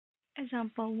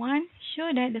Example 1. Show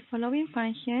that the following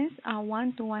functions are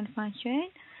one-to-one function.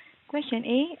 Question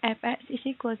A. Fx is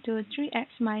equal to 3x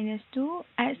minus 2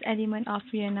 as element of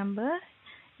real number.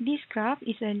 This graph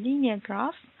is a linear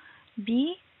graph.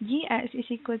 B. Gx is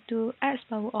equal to x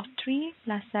power of 3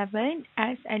 plus 7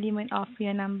 as element of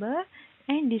real number.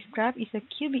 And this graph is a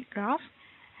cubic graph.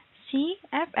 C.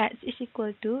 Fx is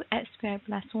equal to x squared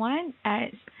plus 1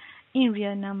 as in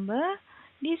real number.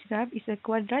 This graph is a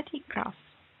quadratic graph.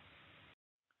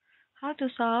 How to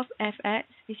solve fx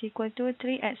is equal to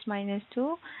 3x minus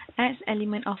 2 as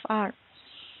element of R?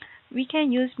 We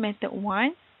can use method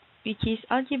 1, which is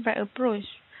algebraic approach.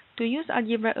 To use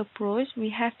algebraic approach, we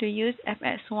have to use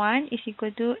fx1 is equal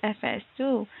to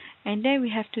fx2, and then we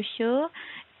have to show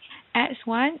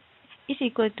x1 is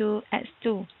equal to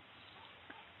x2.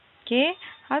 Okay,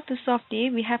 how to solve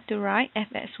this? We have to write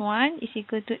fx1 is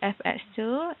equal to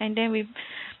fx2, and then we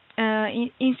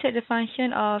insert the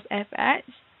function of fx,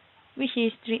 which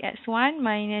is 3x1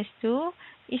 minus 2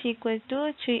 is equal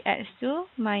to 3x2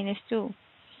 minus 2.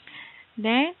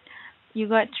 Then you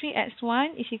got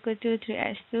 3x1 is equal to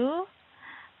 3x2.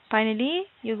 Finally,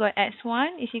 you got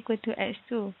x1 is equal to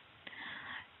x2.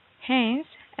 Hence,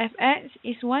 fx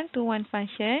is one-to-one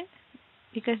function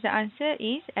because the answer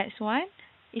is x1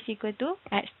 is equal to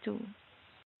x2.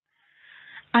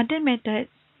 Other method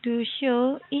to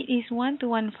show it is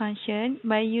one-to-one function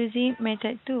by using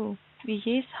method 2, which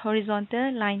is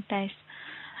horizontal line test.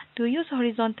 To use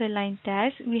horizontal line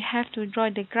test, we have to draw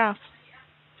the graph.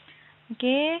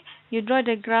 Okay, you draw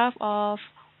the graph of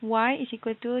y is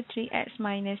equal to 3x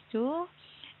minus 2,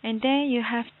 and then you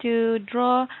have to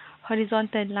draw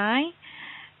horizontal line.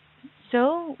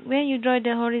 So when you draw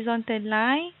the horizontal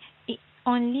line, it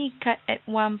only cut at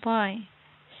one point.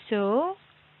 So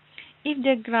if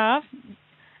the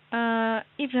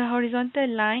horizontal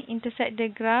line intersect the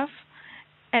graph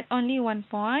at only one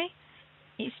point,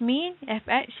 it means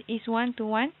fx is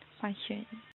one-to-one function.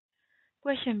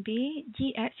 Question B.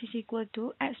 Gx is equal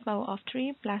to x power of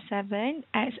 3 plus 7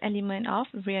 as element of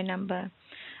real number.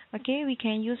 Okay, we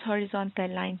can use horizontal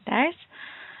line test.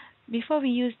 Before we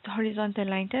use the horizontal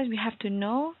line test, we have to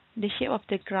know the shape of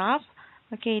the graph.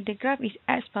 Okay, the graph is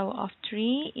x power of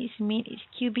 3. It means it's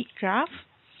cubic graph.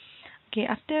 Okay,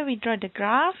 after we draw the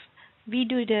graph, we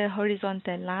do the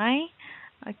horizontal line.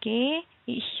 Okay,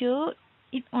 it should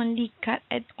it only cut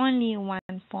at only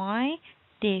one point.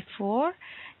 Therefore,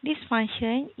 this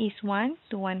function is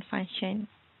one-to-one function.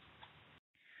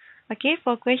 Okay,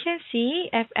 for question C,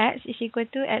 fx is equal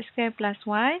to x squared plus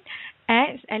 1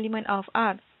 as element of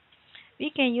R.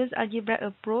 We can use algebraic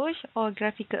approach or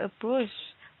graphical approach,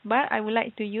 but I would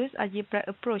like to use algebraic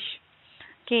approach.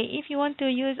 Okay, if you want to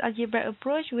use algebraic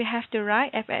approach, we have to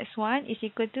write fx1 is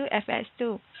equal to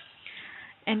fx2.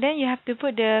 And then you have to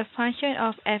put the function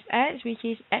of fx, which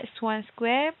is x1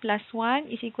 squared plus 1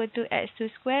 is equal to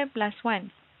x2 squared plus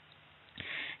 1.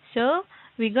 So,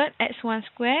 we got x1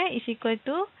 squared is equal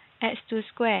to x2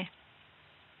 squared.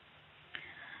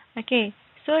 Okay,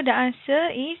 so the answer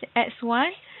is x1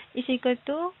 is equal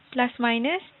to plus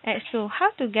minus x2.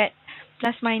 How to get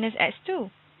plus minus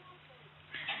x2?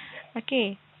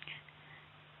 Okay,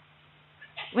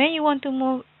 when you want to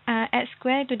move x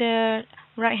squared to the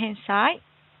right hand side,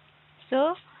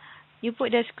 so you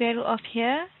put the square root of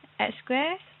here, x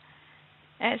squared,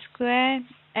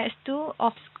 x2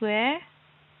 of square.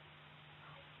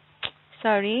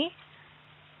 Sorry.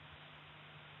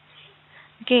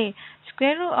 Okay,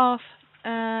 square root of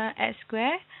x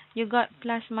squared, you got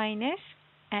plus minus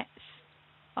x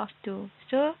of 2.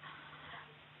 So,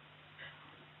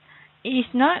 it is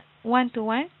not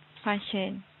one-to-one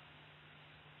function.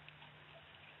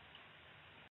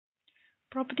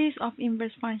 Properties of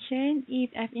inverse function. If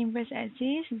f inverse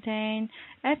exists, then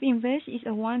f inverse is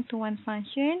a one-to-one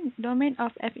function. Domain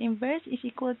of f inverse is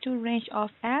equal to range of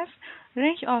f.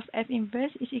 Range of f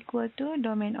inverse is equal to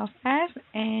domain of f,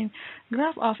 and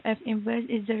graph of f inverse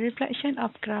is the reflection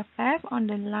of graph f on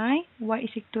the line y is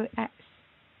equal to x.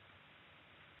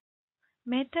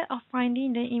 Method of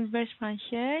finding the inverse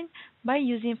function by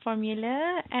using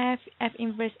formula f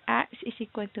inverse x is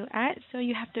equal to x. So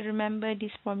you have to remember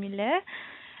this formula.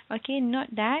 Okay, note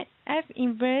that f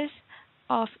inverse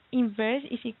of inverse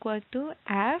is equal to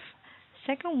f.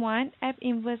 Second one, f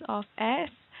inverse of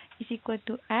x is equal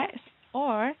to x,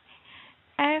 or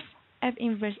f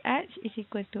inverse x is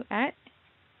equal to x.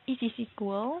 It is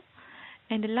equal.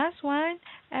 And the last one,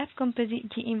 f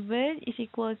composite G inverse is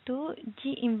equal to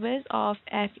G inverse of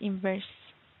f inverse.